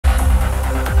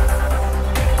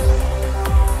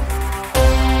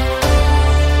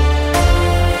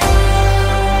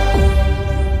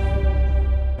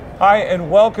Hi, and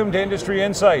welcome to Industry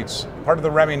Insights, part of the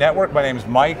REMI Network. My name is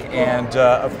Mike, and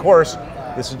of course,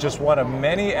 this is just one of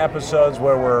many episodes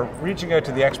where we're reaching out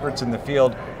to the experts in the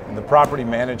field in the property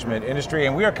management industry,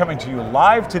 and we are coming to you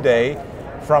live today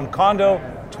from Condo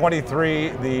 23,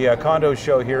 the condo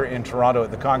show here in Toronto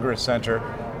at the Congress Centre,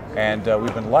 and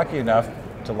we've been lucky enough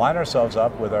to line ourselves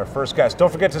up with our first guest.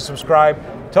 Don't forget to subscribe,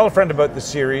 tell a friend about the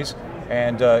series,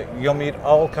 and you'll meet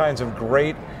all kinds of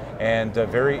great and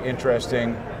very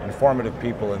interesting, informative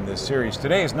people in this series.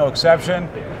 Today is no exception.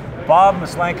 Bob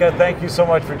Maslanka, thank you so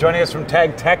much for joining us from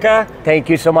TagTecha. Thank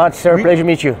you so much, sir. Pleasure to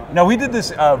meet you. Now, we did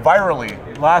this virally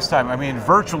last time,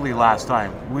 virtually last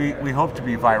time. We hope to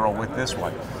be viral with this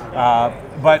one.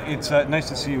 But it's nice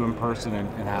to see you in person and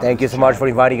have Thank you so much for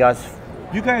inviting us.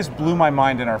 You guys blew my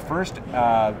mind in our first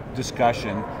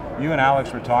discussion. You and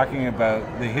Alex were talking about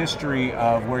the history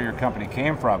of where your company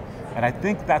came from. And I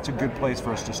think that's a good place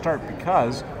for us to start,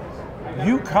 because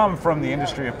you come from the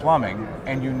industry of plumbing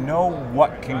and you know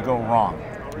what can go wrong.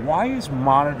 Why is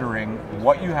monitoring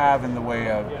what you have in the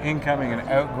way of incoming and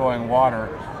outgoing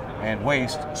water and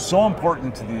waste so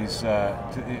important to these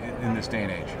in this day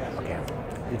and age? Okay.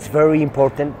 It's very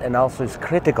important, and also it's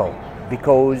critical,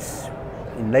 because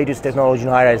in latest technology in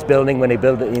high-rise building, when they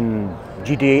build in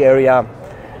GTA area,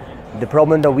 the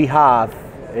problem that we have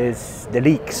is the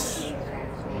leaks.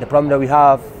 The problem that we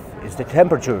have is the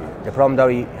temperature. The problem that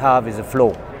we have is the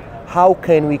flow. How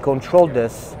can we control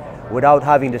this without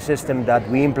having the system that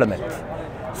we implement?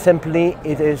 Simply,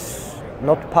 it is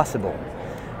not possible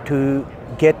to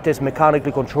get this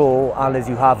mechanically control unless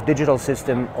you have digital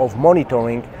system of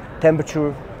monitoring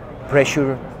temperature,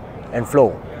 pressure, and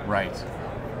flow. Right.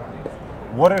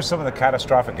 What are some of the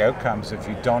catastrophic outcomes if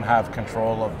you don't have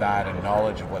control of that and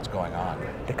knowledge of what's going on?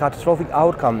 The catastrophic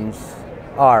outcomes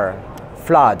are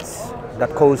floods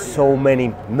that cost so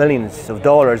many millions of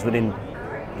dollars within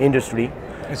industry.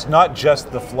 It's not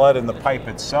just the flood in the pipe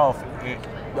itself.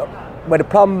 When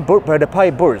the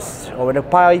pipe bursts or when the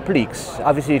pipe leaks,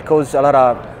 obviously it causes a lot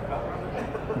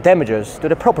of damages to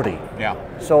the property. Yeah.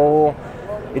 So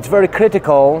it's very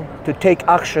critical to take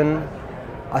action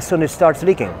as soon as it starts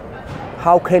leaking.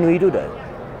 How can we do that?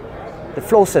 The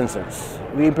flow sensors.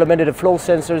 We implemented the flow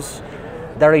sensors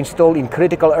that are installed in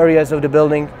critical areas of the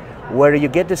building, where you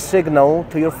get the signal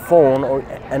to your phone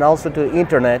and also to the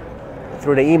internet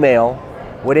through the email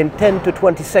within 10 to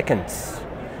 20 seconds.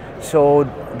 So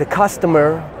the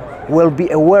customer will be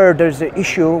aware there's an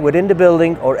issue within the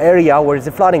building or area where is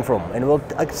the flooding from, and will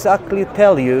exactly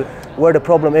tell you where the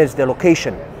problem is, the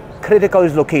location. Critical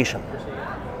is location.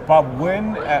 Bob,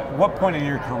 at what point in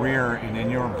your career and in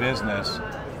your business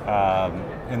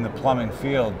in the plumbing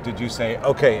field did you say,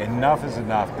 okay, enough is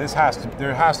enough,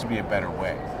 there has to be a better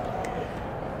way?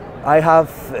 I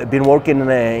have been working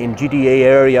in GTA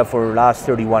area for the last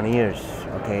 31 years.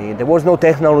 Okay, there was no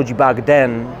technology back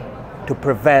then to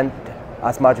prevent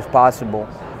as much as possible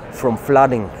from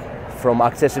flooding, from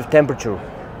excessive temperature,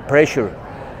 pressure.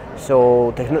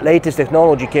 So latest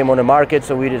technology came on the market,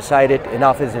 so we decided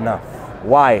enough is enough.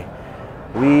 Why?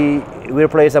 We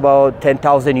replaced about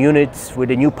 10,000 units with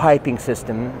a new piping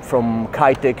system from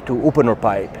Kitec to opener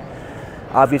pipe.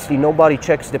 Obviously, nobody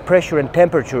checks the pressure and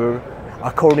temperature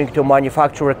according to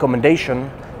manufacturer recommendation.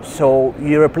 So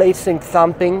you're replacing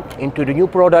something into the new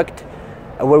product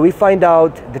where we find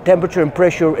out the temperature and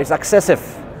pressure is excessive.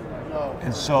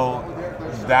 And so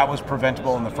that was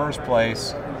preventable in the first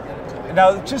place.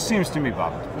 Now, it just seems to me,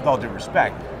 Bob, with all due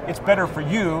respect, it's better for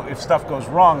you if stuff goes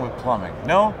wrong with plumbing.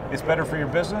 No? It's better for your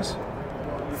business?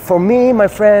 For me, my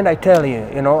friend, I tell you,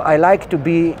 I like to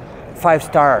be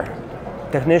 5-star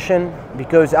technician,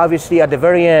 because obviously at the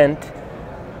very end,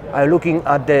 I'm looking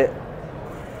at the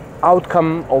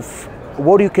outcome of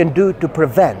what you can do to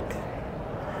prevent.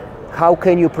 How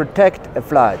can you protect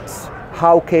floods?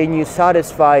 How can you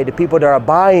satisfy the people that are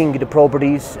buying the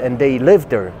properties and they live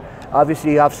there?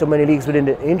 Obviously, you have so many leaks within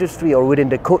the industry or within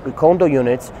the condo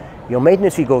units, your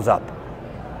maintenance fee goes up.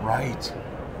 Right,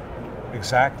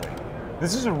 exactly.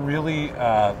 This is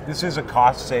a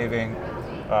cost-saving,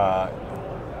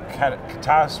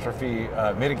 catastrophe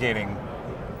mitigating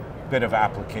bit of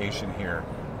application here.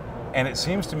 And it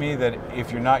seems to me that if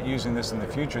you're not using this in the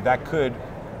future, that could,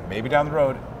 maybe down the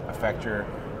road, affect your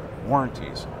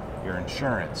warranties, your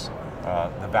insurance,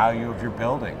 the value of your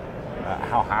building,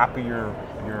 how happy your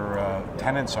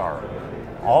tenants are.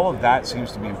 All of that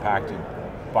seems to be impacted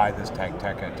by this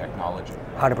TagTecha technology.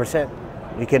 100%.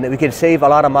 We can save a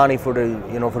lot of money for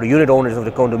the for the unit owners of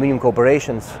the condominium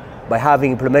corporations by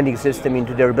implementing system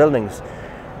into their buildings.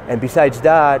 And besides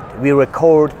that, we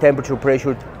record temperature,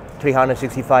 pressure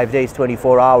 365 days,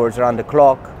 24 hours around the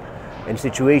clock. in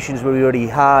situations where we already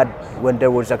had when there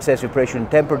was excessive pressure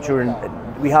and temperature,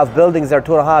 and we have buildings that are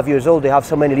 2.5 years old, they have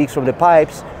so many leaks from the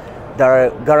pipes that are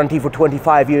guaranteed for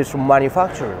 25 years from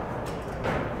manufacturer.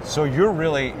 So you're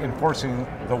really enforcing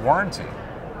the warranty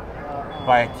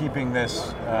by keeping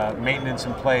this maintenance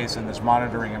in place and this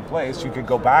monitoring in place. You could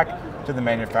go back to the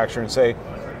manufacturer and say,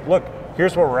 look,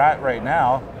 here's where we're at right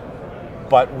now,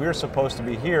 but we're supposed to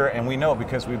be here, and we know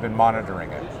because we've been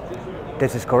monitoring it.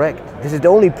 This is correct. This is the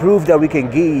only proof that we can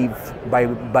give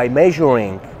by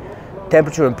measuring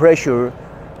temperature and pressure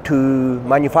to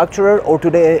manufacturer or to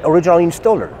the original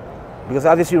installer. Because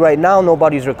obviously right now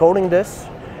nobody's recording this,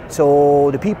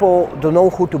 so the people don't know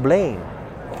who to blame.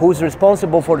 Who's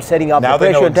responsible for setting up now the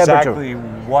pressure and temperature. Now they know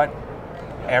exactly what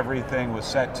everything was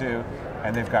set to,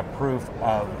 and they've got proof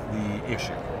of the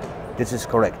issue. This is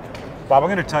correct. Bob, I'm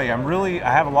going to tell you,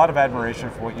 I have a lot of admiration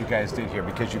for what you guys did here,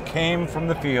 because you came from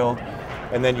the field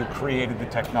and then you created the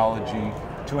technology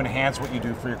to enhance what you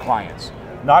do for your clients.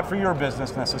 Not for your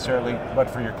business necessarily, but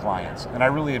for your clients. And I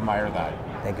really admire that.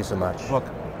 Thank you so much. Look,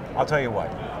 I'll tell you what,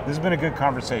 this has been a good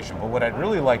conversation, but what I'd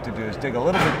really like to do is dig a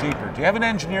little bit deeper. Do you have an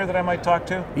engineer that I might talk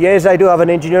to? Yes, I do have an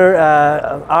engineer.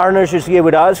 Arnes is here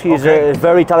with us. He's a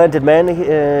very talented man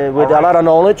with a lot of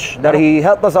knowledge that he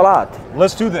helped us a lot.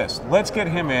 Let's do this. Let's get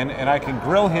him in, and I can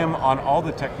grill him on all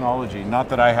the technology. Not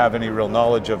that I have any real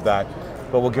knowledge of that,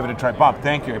 but we'll give it a try. Bob,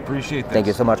 thank you. I appreciate this. Thank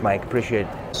you so much, Mike. Appreciate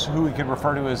it. Who we could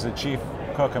refer to as the chief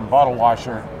cook and bottle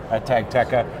washer at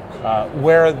TagTeca,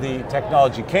 where the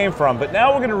technology came from. But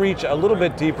now we're going to reach a little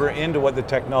bit deeper into what the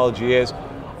technology is.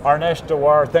 Arnesh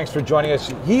Dawar, thanks for joining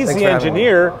us. He's the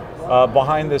engineer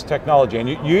behind this technology, and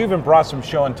you even brought some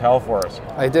show and tell for us.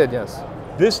 I did, yes.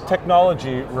 This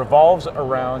technology revolves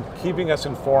around keeping us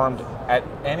informed at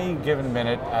any given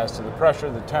minute as to the pressure,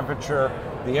 the temperature,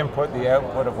 the input, the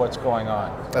output of what's going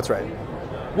on. That's right.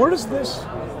 Where does this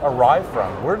arrive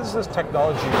from? Where does this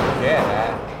technology begin?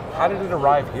 How did it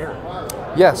arrive here?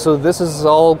 Yeah, so this is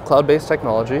all cloud-based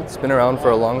technology. It's been around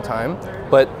for a long time,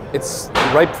 but it's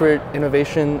ripe for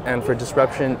innovation and for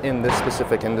disruption in this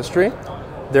specific industry.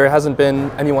 There hasn't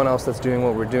been anyone else that's doing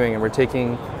what we're doing, and we're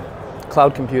taking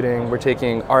cloud computing, we're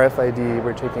taking RFID,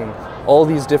 we're taking all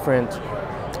these different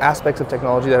aspects of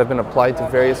technology that have been applied to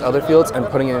various other fields and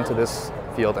putting it into this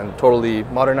field and totally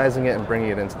modernizing it and bringing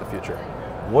it into the future.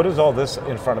 What is all this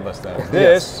in front of us then?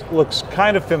 This looks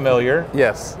kind of familiar.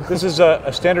 Yes. This is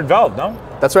a standard valve, no?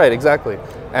 That's right, exactly.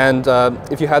 And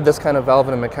if you had this kind of valve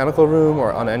in a mechanical room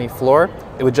or on any floor,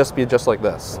 it would just be just like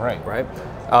this. Right.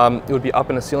 It would be up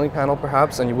in a ceiling panel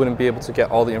perhaps, and you wouldn't be able to get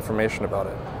all the information about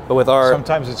it. But with our...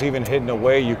 Sometimes it's even hidden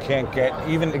away. You can't get,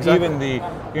 even the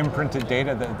imprinted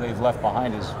data that they've left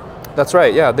behind is... That's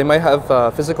right, yeah. They might have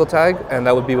a physical tag, and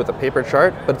that would be with a paper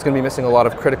chart, but it's going to be missing a lot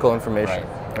of critical information.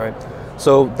 Right.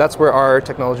 So that's where our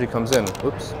technology comes in.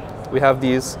 Oops. We have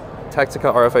these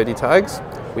TagTeca RFID tags.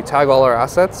 We tag all our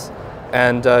assets,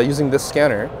 and using this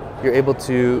scanner, you're able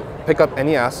to pick up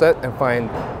any asset and find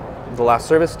the last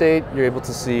service date. You're able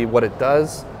to see what it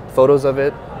does, photos of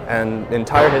it, and the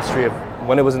entire history of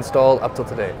when it was installed up till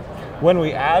today. When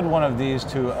we add one of these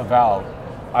to a valve,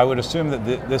 I would assume that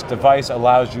this device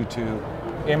allows you to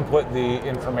input the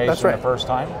information the first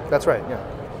time? That's right, yeah.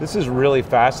 This is really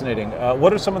fascinating.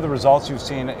 What are some of the results you've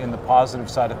seen in the positive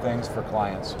side of things for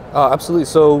clients? Absolutely.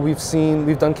 So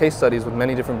we've done case studies with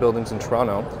many different buildings in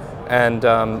Toronto, and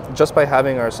just by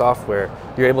having our software,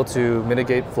 you're able to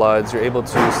mitigate floods. You're able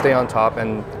to stay on top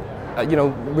and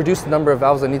reduce the number of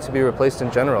valves that need to be replaced in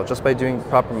general, just by doing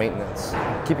proper maintenance,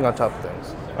 keeping on top of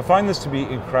things. I find this to be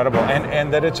incredible,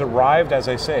 and that it's arrived, as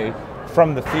I say,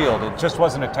 from the field. It just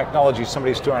wasn't a technology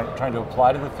somebody's trying to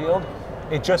apply to the field.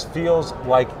 It just feels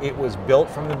like it was built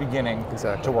from the beginning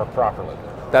to work properly.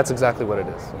 That's exactly what it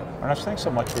is. Arnesh, thanks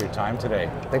so much for your time today.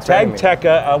 Thanks for having me.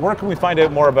 TagTeca, where can we find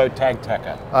out more about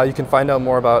TagTeca? You can find out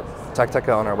more about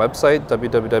TagTeca on our website,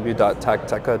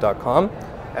 www.tagteca.com.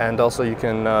 And also you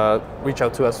can reach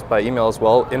out to us by email as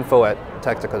well,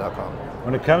 info@tagteca.com.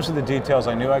 When it comes to the details,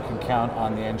 I knew I could count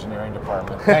on the engineering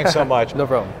department. Thanks so much. No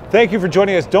problem. Thank you for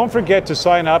joining us. Don't forget to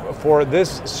sign up for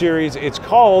this series. It's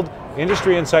called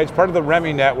Industry Insights, part of the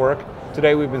REMI network.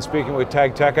 Today we've been speaking with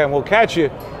TagTeca, and we'll catch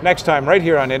you next time right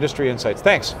here on Industry Insights.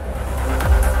 Thanks.